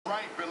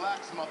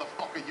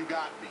motherfucker, you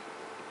got me.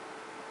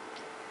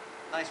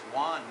 Nice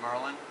wand,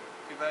 Merlin.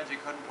 Too bad you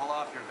couldn't pull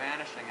off your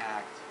vanishing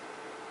act.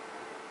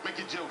 Make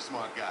your joke,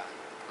 smart guy,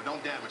 but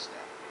don't damage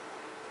that.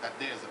 That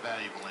there's a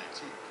valuable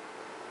antique.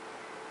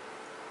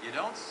 You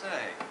don't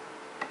say.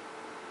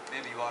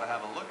 Maybe you ought to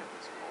have a look at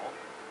this, Cole.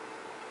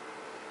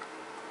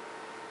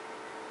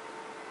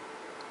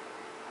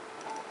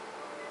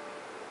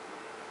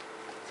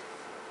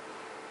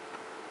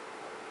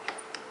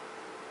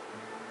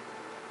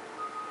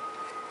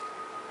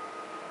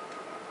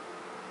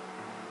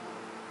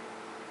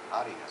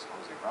 Audi has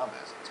Jose Ramos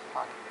in his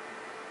pocket.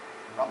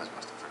 Ramos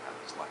must have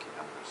forgotten his lucky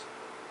numbers.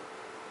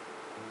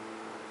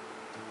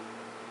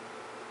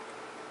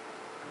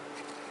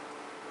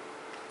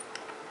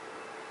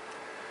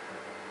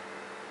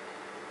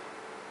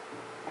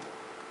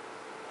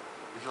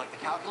 Would you like to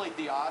calculate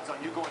the odds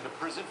on you going to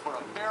prison for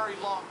a very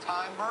long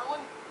time,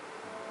 Merlin?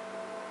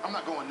 I'm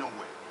not going nowhere.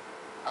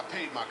 I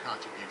paid my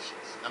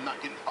contributions. I'm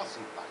not getting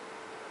hustled by you.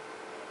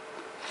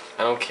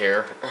 I don't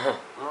care.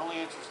 We're only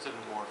interested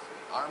in morphine.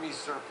 Army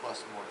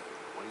surplus morphine.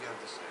 What do you have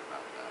to say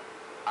about that?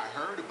 I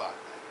heard about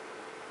that.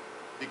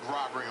 Big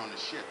robbery on the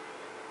ship.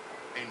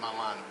 Ain't my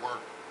line of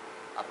work.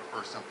 I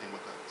prefer something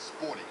with a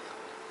sporting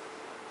element.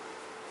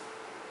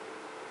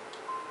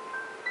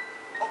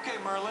 Okay,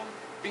 Merlin.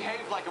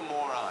 Behave like a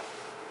moron.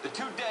 The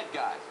two dead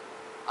guys.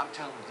 I'm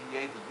telling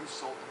DA that you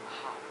sold them the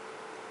hop.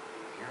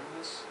 You hearing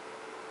this?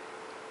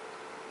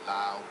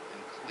 Loud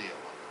and clear,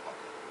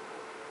 motherfucker.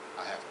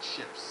 I have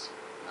chips,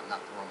 and I'm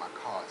not throwing my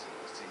cards in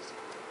this season.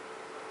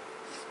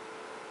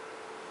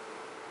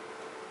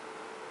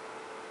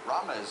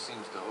 Ramos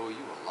seems to owe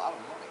you a lot of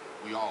money.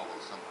 We all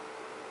owe somebody.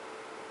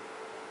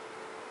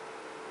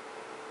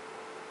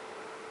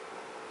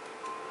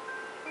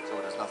 So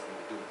it has nothing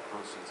to do with the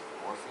proceeds of the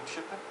morphine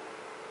shipment?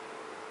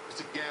 It's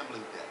a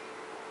gambling debt.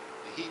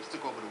 The Heaps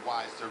took over the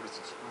wire service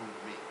and screwed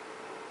me.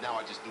 Now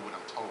I just do what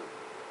I'm told.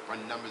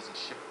 Run numbers and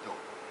ship dope.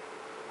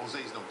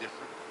 Jose's no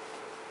different.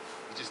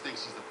 He just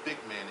thinks he's the big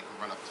man that can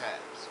run up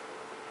tabs.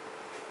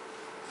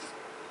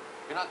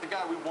 You're not the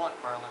guy we want,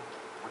 Merlin.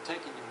 We're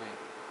taking you in.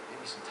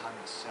 Maybe some time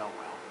in the cell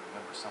well and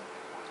remember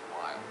something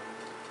worthwhile.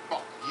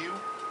 Fuck you,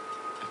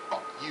 and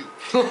fuck you.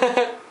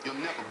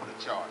 You'll never put a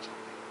charge on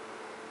me.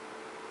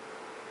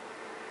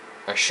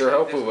 I sure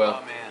hope we will.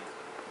 Come in.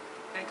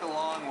 Take a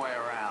long way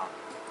around.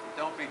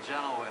 Don't be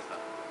gentle with them.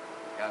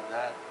 Got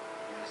that?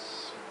 Yes,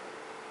 sir.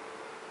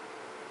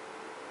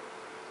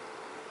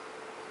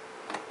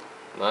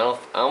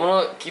 I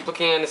want to keep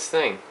looking at this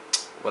thing.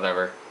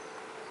 Whatever.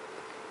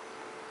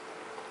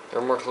 There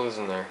are more clues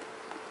in there.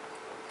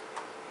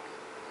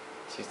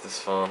 Let's use this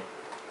phone.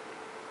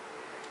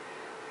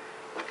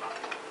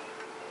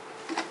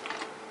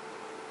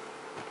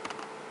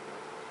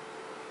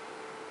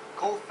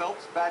 Cole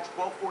Phelps, badge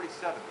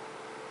 1247.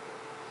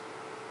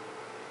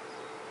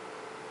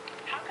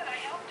 How can I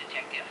help,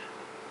 Detective?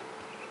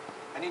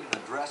 I need an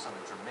address on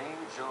the Jermaine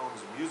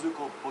Jones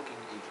Musical Booking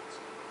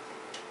Agency.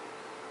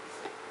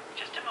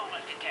 Just a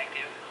moment,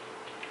 Detective.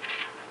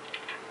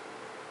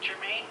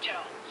 Jermaine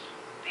Jones.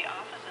 The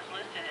office is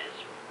listed as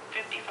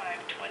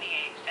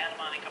 5528 Santa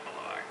Monica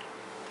Boulevard.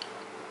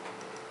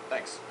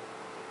 Thanks.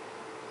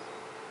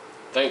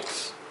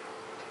 Thanks.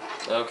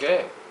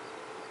 Okay.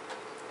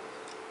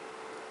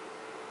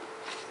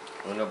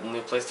 A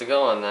new place to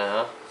go on that,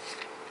 huh?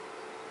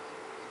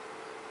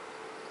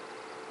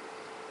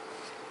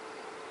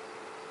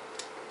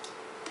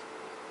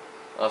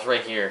 Oh, it's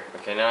right here.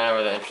 Okay, now I know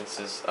where the entrance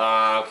is.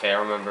 Ah, okay, I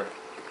remember.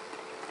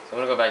 So I'm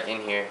gonna go back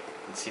in here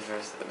and see if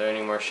there's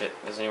any more shit.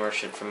 There's any more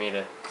shit for me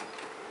to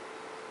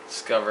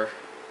discover.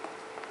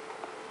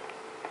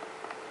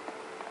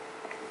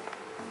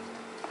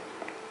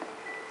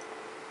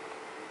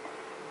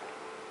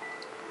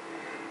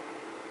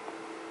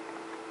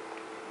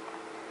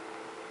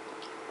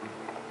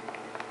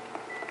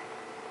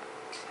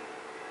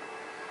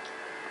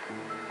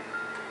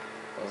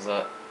 What was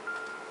that?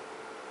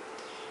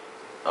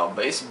 Oh,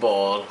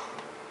 baseball. I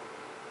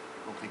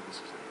don't think this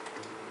is it.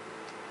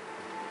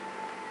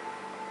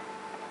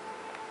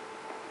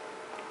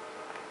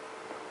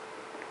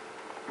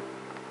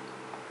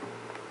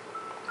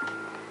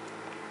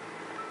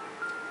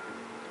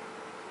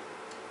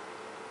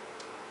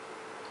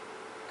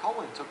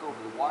 Cullen took over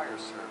the wire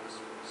service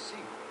from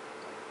Siegel.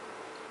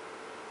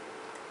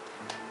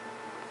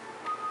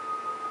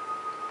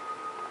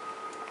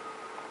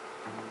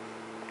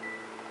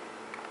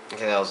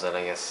 Okay, that was it,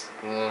 I guess.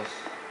 Yeah.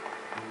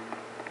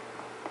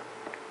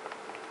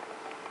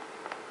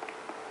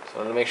 So I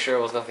wanted to make sure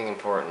it was nothing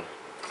important.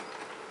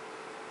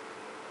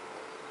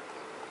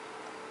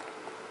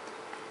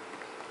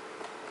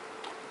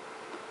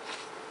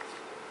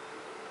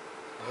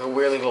 How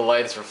weirdly the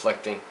light is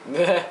reflecting.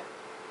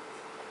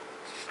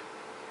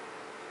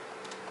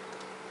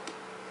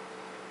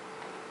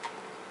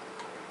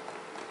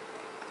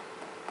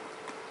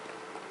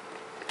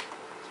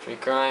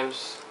 Street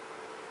crimes.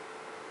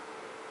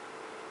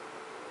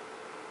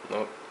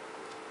 Nope.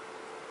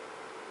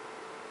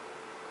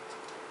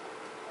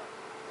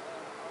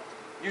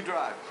 You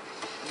drive.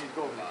 I need to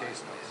go over the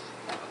case notes.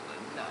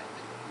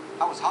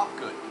 How was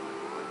Hopgood?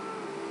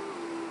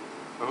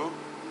 Who?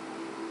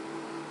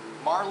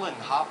 Marlon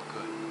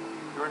Hopgood,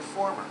 your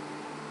informer.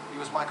 He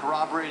was my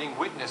corroborating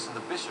witness in the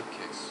Bishop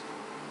case.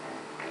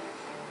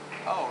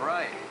 Oh,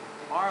 right.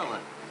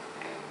 Marlon.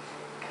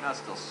 You're not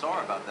still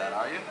sore about that,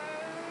 are you?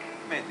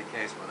 You made the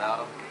case without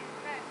him.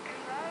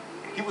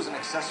 He was an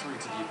accessory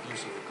to the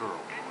abuse of the girl.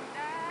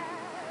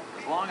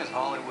 As long as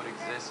Hollywood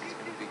exists, it's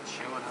going to be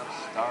chewing up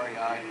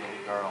starry-eyed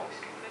little girls.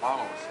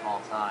 Marlon was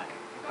small time.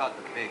 You caught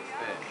the big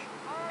fish.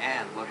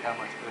 And look how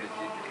much good it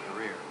did your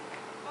career.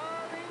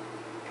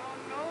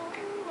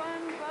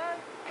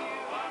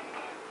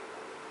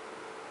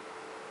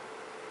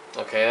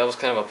 Okay, that was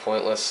kind of a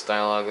pointless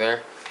dialogue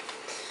there.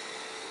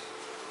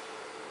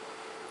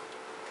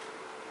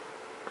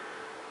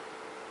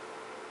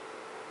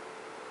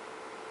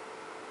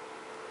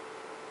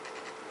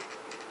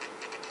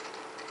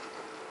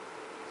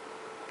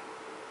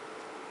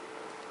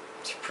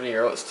 It's pretty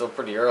early. It's still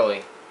pretty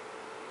early.